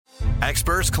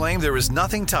Experts claim there is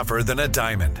nothing tougher than a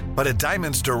diamond. But at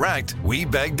Diamonds Direct, we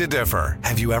beg to differ.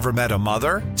 Have you ever met a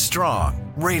mother?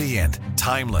 Strong, radiant,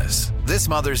 timeless. This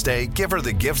Mother's Day, give her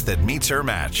the gift that meets her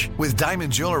match. With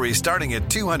diamond jewelry starting at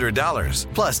 $200.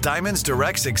 Plus, Diamonds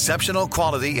Direct's exceptional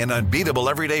quality and unbeatable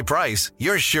everyday price,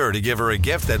 you're sure to give her a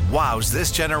gift that wows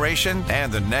this generation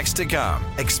and the next to come.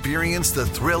 Experience the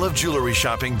thrill of jewelry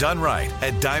shopping done right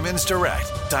at Diamonds Direct.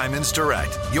 Diamonds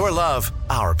Direct. Your love,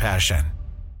 our passion.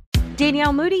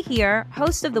 Danielle Moody here,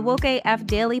 host of the Woke AF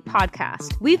Daily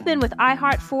podcast. We've been with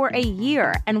iHeart for a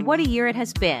year, and what a year it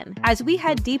has been. As we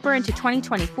head deeper into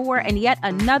 2024 and yet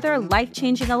another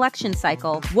life-changing election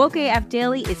cycle, Woke AF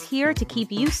Daily is here to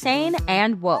keep you sane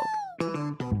and woke.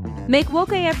 Make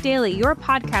Woke AF Daily your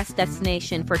podcast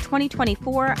destination for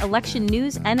 2024 election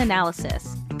news and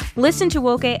analysis. Listen to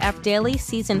Woke AF Daily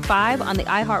Season 5 on the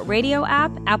iHeartRadio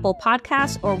app, Apple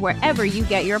Podcasts, or wherever you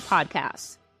get your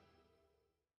podcasts.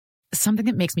 Something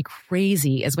that makes me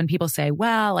crazy is when people say,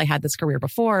 well, I had this career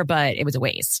before, but it was a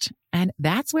waste. And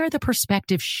that's where the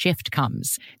perspective shift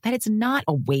comes, that it's not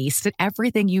a waste, that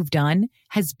everything you've done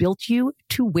has built you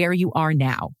to where you are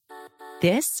now.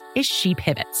 This is She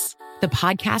Pivots, the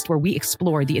podcast where we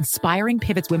explore the inspiring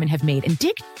pivots women have made and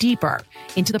dig deeper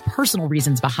into the personal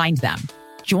reasons behind them.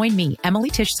 Join me, Emily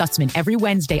Tish Sussman, every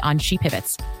Wednesday on She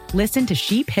Pivots. Listen to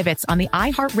She Pivots on the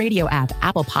iHeartRadio app,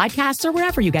 Apple Podcasts, or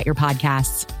wherever you get your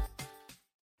podcasts.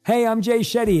 Hey, I'm Jay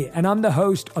Shetty, and I'm the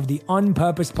host of the On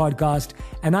Purpose podcast,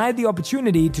 and I had the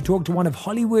opportunity to talk to one of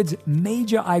Hollywood's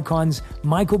major icons,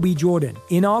 Michael B. Jordan.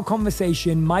 In our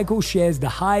conversation, Michael shares the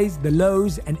highs, the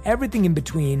lows, and everything in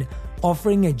between,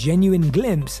 offering a genuine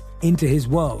glimpse into his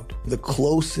world. The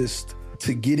closest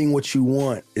to getting what you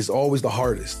want is always the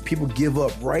hardest. People give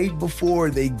up right before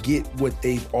they get what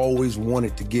they've always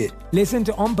wanted to get. Listen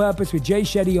to On Purpose with Jay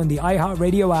Shetty on the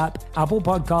iHeartRadio app, Apple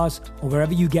Podcasts, or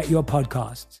wherever you get your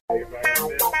podcasts.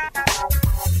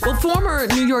 Well, former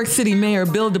New York City Mayor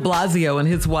Bill de Blasio and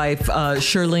his wife,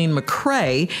 Shirlene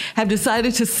McCray, have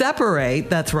decided to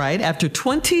separate, that's right, after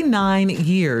 29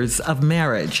 years of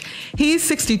marriage. He's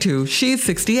 62, she's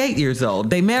 68 years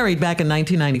old. They married back in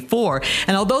 1994,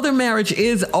 and although their marriage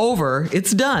is over,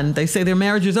 it's done, they say their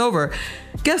marriage is over,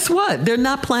 guess what? They're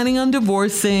not planning on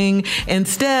divorcing.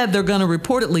 Instead, they're going to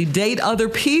reportedly date other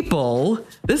people.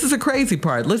 This is a crazy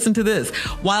part. Listen to this.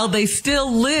 While they still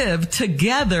live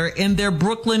together in their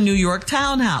Brooklyn, New York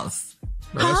townhouse.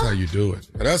 Now, that's how you do it.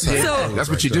 That's how that's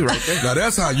what you do right there. Now,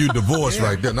 that's how you divorce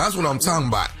right there. Now, that's what I'm talking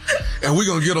about. And we're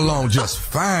going to get along just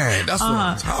fine. That's what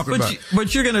I'm talking about.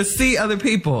 But you're going to see other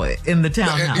people in the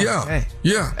townhouse.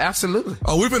 Yeah. Absolutely.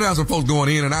 Oh, we've been having some folks going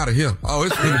in and out of here. Oh,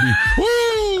 it's going to be,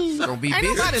 woo! Gonna be Ain't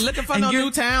busy. nobody looking for no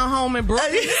new townhome in Brooklyn.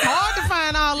 It's hard to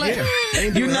find all that.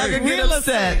 Yeah. You're not gonna get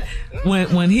upset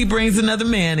when he brings another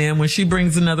man in, when she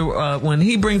brings another, when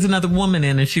he brings another woman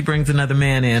in and she brings another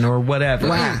man in, or whatever.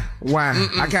 Why?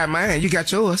 I got mine. You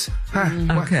got yours. Huh?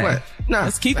 Okay. What? No.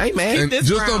 Let's keep. Hey, man. And this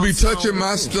just don't be brown touching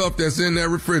my stuff that's in that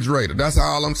refrigerator. That's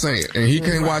all I'm saying. And he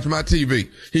can't watch my TV.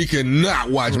 He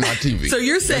cannot watch my TV. So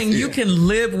you're saying you can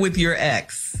live with your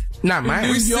ex? Not mine.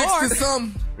 We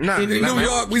 60-something. No, in New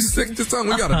York, we 60-something.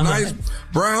 We got a nice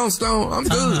brownstone. I'm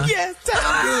good. Yes,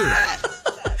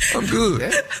 I'm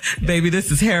good. Baby,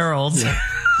 this is Harold.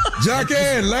 Jackie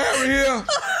and Larry here.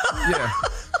 Yeah.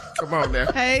 Come on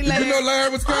now. Hey, You know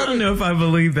Larry was I don't coming? know if I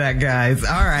believe that, guys.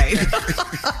 All right.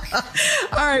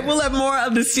 All right. We'll have more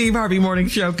of the Steve Harvey Morning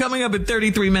Show coming up at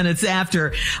 33 minutes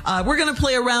after. We're going to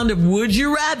play a round of Would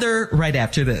You Rather right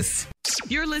after this.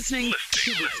 You're listening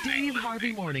to the Steve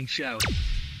Harvey Morning Show.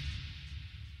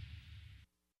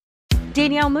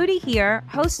 Danielle Moody here,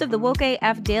 host of the Woke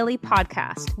AF Daily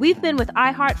podcast. We've been with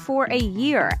iHeart for a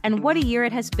year, and what a year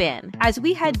it has been. As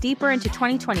we head deeper into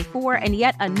 2024 and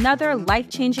yet another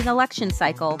life-changing election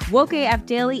cycle, Woke AF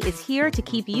Daily is here to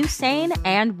keep you sane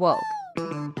and woke.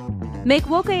 Make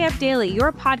Woke AF Daily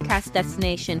your podcast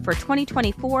destination for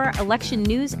 2024 election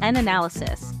news and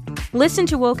analysis. Listen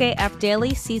to Woke AF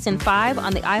Daily Season 5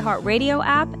 on the iHeartRadio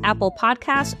app, Apple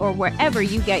Podcasts, or wherever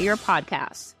you get your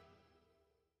podcasts.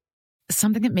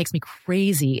 Something that makes me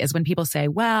crazy is when people say,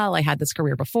 well, I had this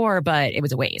career before, but it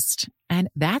was a waste. And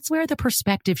that's where the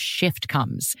perspective shift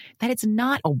comes, that it's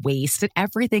not a waste, that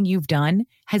everything you've done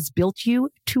has built you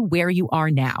to where you are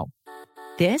now.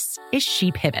 This is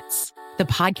She Pivots, the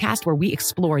podcast where we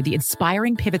explore the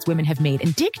inspiring pivots women have made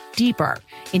and dig deeper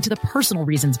into the personal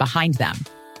reasons behind them.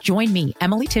 Join me,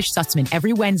 Emily Tish Sussman,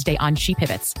 every Wednesday on She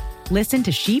Pivots. Listen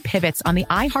to She Pivots on the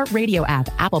iHeartRadio app,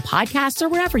 Apple Podcasts, or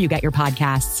wherever you get your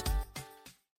podcasts.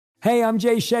 Hey, I'm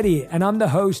Jay Shetty, and I'm the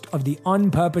host of the On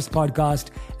Purpose podcast,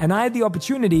 and I had the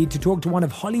opportunity to talk to one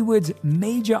of Hollywood's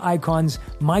major icons,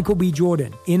 Michael B.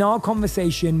 Jordan. In our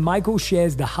conversation, Michael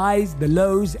shares the highs, the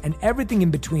lows, and everything in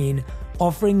between,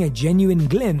 offering a genuine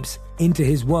glimpse into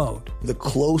his world. The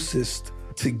closest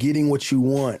to getting what you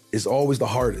want is always the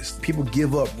hardest. People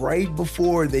give up right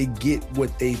before they get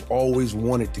what they've always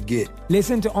wanted to get.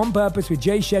 Listen to On Purpose with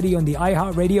Jay Shetty on the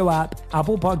iHeartRadio app,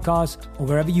 Apple Podcasts, or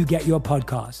wherever you get your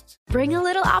podcasts. Bring a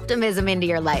little optimism into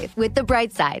your life with The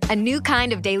Bright Side, a new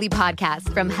kind of daily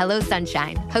podcast from Hello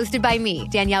Sunshine, hosted by me,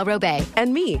 Danielle Robay.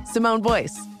 And me, Simone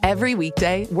Boyce. Every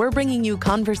weekday, we're bringing you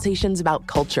conversations about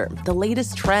culture, the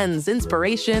latest trends,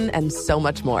 inspiration, and so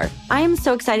much more. I am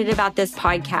so excited about this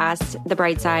podcast, The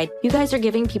Bright Side. You guys are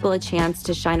giving people a chance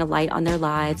to shine a light on their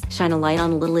lives, shine a light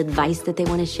on a little advice that they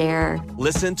want to share.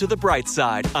 Listen to The Bright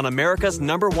Side on America's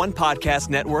 #1 podcast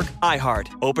network, iHeart.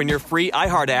 Open your free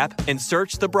iHeart app and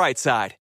search The Bright Side.